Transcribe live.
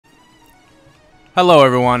Hello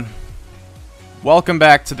everyone, welcome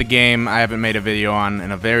back to the game I haven't made a video on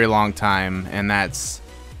in a very long time, and that's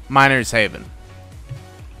Miner's Haven.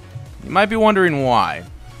 You might be wondering why.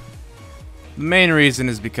 The main reason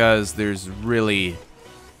is because there's really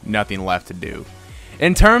nothing left to do.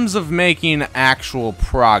 In terms of making actual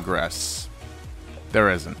progress, there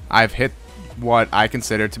isn't. I've hit what I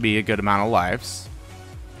consider to be a good amount of lives,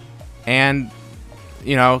 and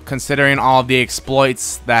you know, considering all of the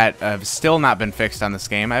exploits that have still not been fixed on this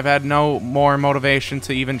game, I've had no more motivation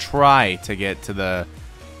to even try to get to the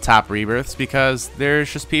top rebirths, because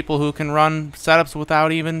there's just people who can run setups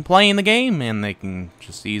without even playing the game, and they can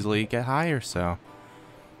just easily get higher. So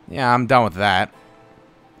yeah, I'm done with that.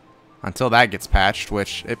 Until that gets patched,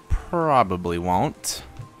 which it probably won't,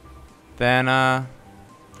 then I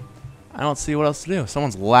don't see what else to do.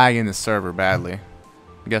 Someone's lagging the server badly.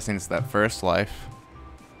 I'm guessing it's that first life.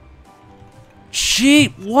 Gee,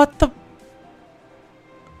 what the?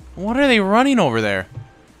 What are they running over there?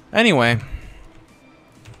 Anyway,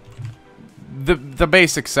 the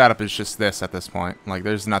basic setup is just this at this point. Like,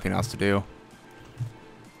 there's nothing else to do.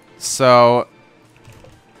 So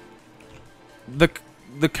the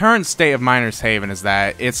current state of Miner's Haven is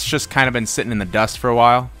that it's just kind of been sitting in the dust for a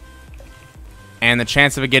while, and the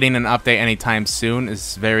chance of it getting an update anytime soon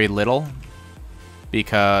is very little,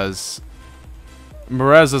 because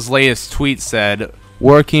Mereza's latest tweet said,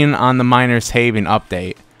 working on the Miner's Haven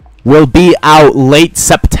update. Will be out late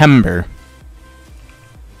September.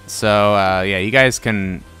 So, yeah, you guys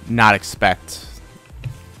can not expect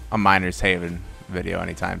a Miner's Haven video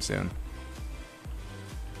anytime soon.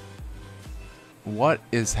 What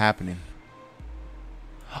is happening?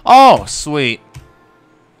 Oh, sweet.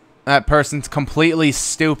 That person's completely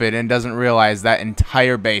stupid and doesn't realize that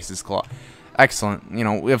entire base is closed. Excellent. You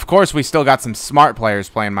know, of course we still got some smart players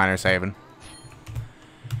playing Miner's Haven.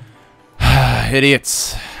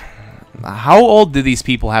 Idiots. How old do these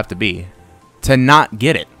people have to be to not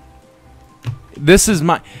get it? This is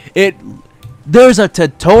there's a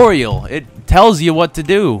tutorial. It tells you what to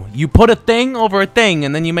do. You put a thing over a thing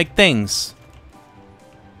and then you make things.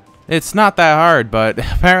 It's not that hard, but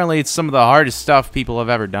apparently it's some of the hardest stuff people have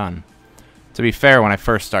ever done. To be fair, when I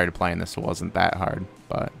first started playing this, it wasn't that hard,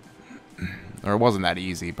 but or it wasn't that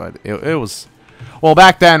easy, but it was. Well,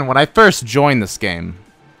 back then, when I first joined this game,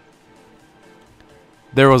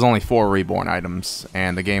 there was only 4 reborn items,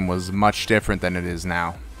 and the game was much different than it is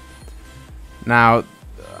now. Now,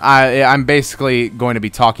 I'm basically going to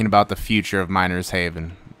be talking about the future of Miner's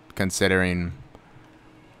Haven, considering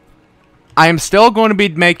I am still going to be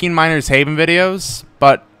making Miner's Haven videos,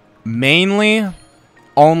 but mainly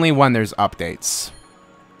only when there's updates.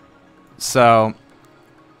 So,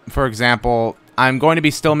 for example, I'm going to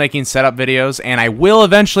be still making setup videos, and I will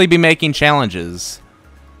eventually be making challenges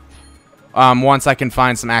once I can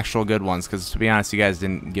find some actual good ones, because to be honest, you guys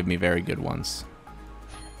didn't give me very good ones.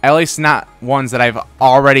 At least not ones that I've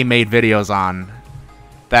already made videos on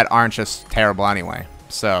that aren't just terrible anyway.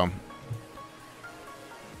 So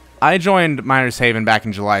I joined Miner's Haven back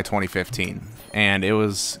in July 2015, and it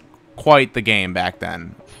was quite the game back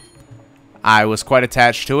then. I was quite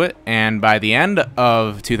attached to it, and by the end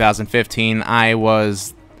of 2015, I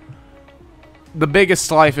was the biggest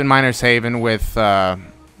life in Miner's Haven with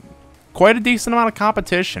quite a decent amount of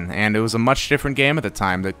competition, and it was a much different game at the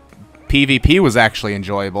time. The PvP was actually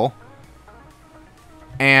enjoyable,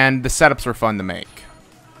 and the setups were fun to make,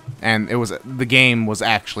 and the game was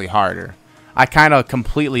actually harder. I kind of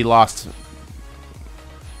completely lost.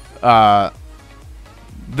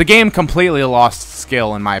 The game completely lost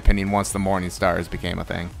skill, in my opinion, once the Morning Stars became a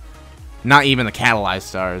thing. Not even the Catalyzed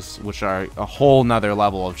Stars, which are a whole nother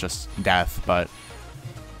level of just death, but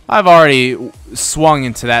I've already swung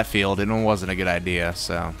into that field, and it wasn't a good idea,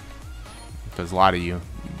 so because a lot of you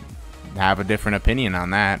have a different opinion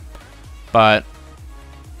on that. But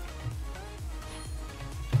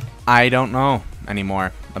I don't know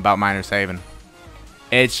anymore about Miner's Haven.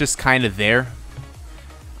 It's just kind of there.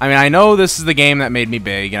 I mean, I know this is the game that made me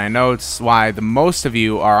big, and I know it's why the most of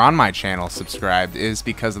you are on my channel subscribed, is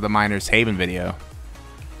because of the Miner's Haven video.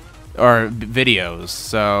 Or videos.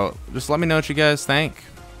 So, just let me know what you guys think.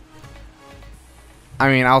 I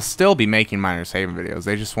mean, I'll still be making Miner's Haven videos.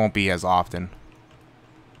 They just won't be as often.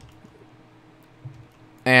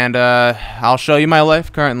 And, I'll show you my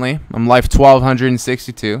life currently. I'm life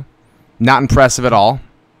 1262. Not impressive at all.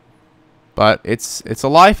 But it's a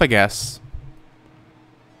life, I guess.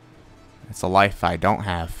 It's a life I don't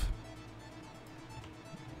have.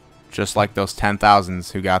 Just like those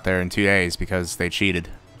 10,000s who got there in 2 days because they cheated.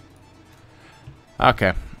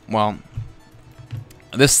 Okay, well,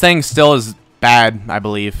 this thing still is bad, I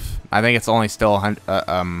believe. I think it's only still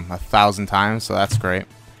 1,000 times, so that's great.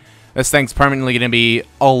 This thing's permanently going to be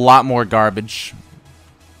a lot more garbage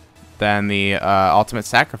than the Ultimate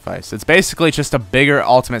Sacrifice. It's basically just a bigger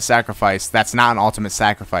Ultimate Sacrifice that's not an Ultimate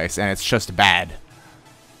Sacrifice, and it's just bad.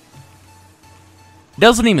 It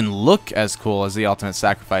doesn't even look as cool as the Ultimate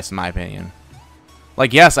Sacrifice, in my opinion.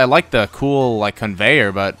 Like, yes, I like the cool, like,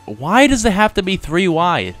 conveyor, but why does it have to be 3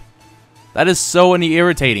 wide? That is so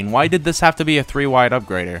irritating. Why did this have to be a 3 wide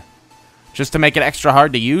upgrader? Just to make it extra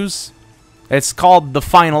hard to use? It's called the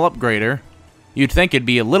Final Upgrader. You'd think it'd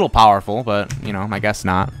be a little powerful, but, you know, I guess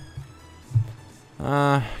not.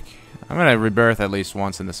 I'm gonna rebirth at least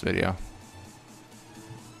once in this video.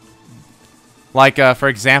 Like, for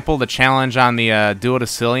example, the challenge on the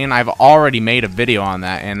Duodecillion, I've already made a video on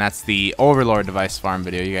that, and that's the Overlord device farm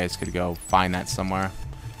video. You guys could go find that somewhere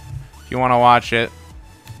if you want to watch it.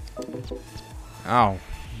 Oh,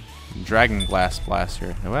 Dragon Glass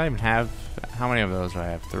Blaster. Do I even have... How many of those do I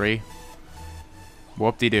have? 3?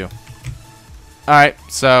 Whoop-de-doo. Alright,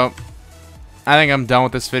 so I think I'm done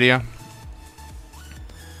with this video.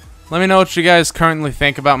 Let me know what you guys currently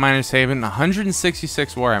think about Miner's Haven.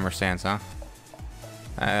 166 Warhammer stands, huh?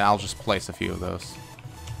 I'll just place a few of those.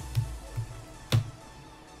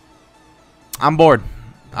 I'm bored.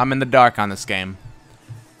 I'm in the dark on this game.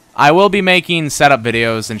 I will be making setup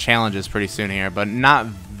videos and challenges pretty soon here, but not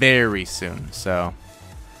very soon. So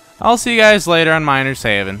I'll see you guys later on Miner's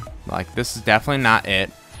Haven. Like, this is definitely not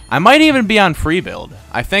it. I might even be on free build.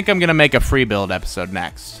 I think I'm going to make a free build episode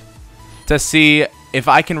next to see if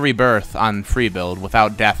I can rebirth on free build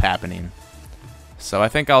without death happening. So I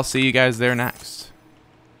think I'll see you guys there next.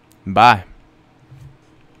 Bye.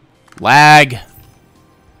 Lag.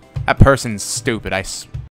 That person's stupid.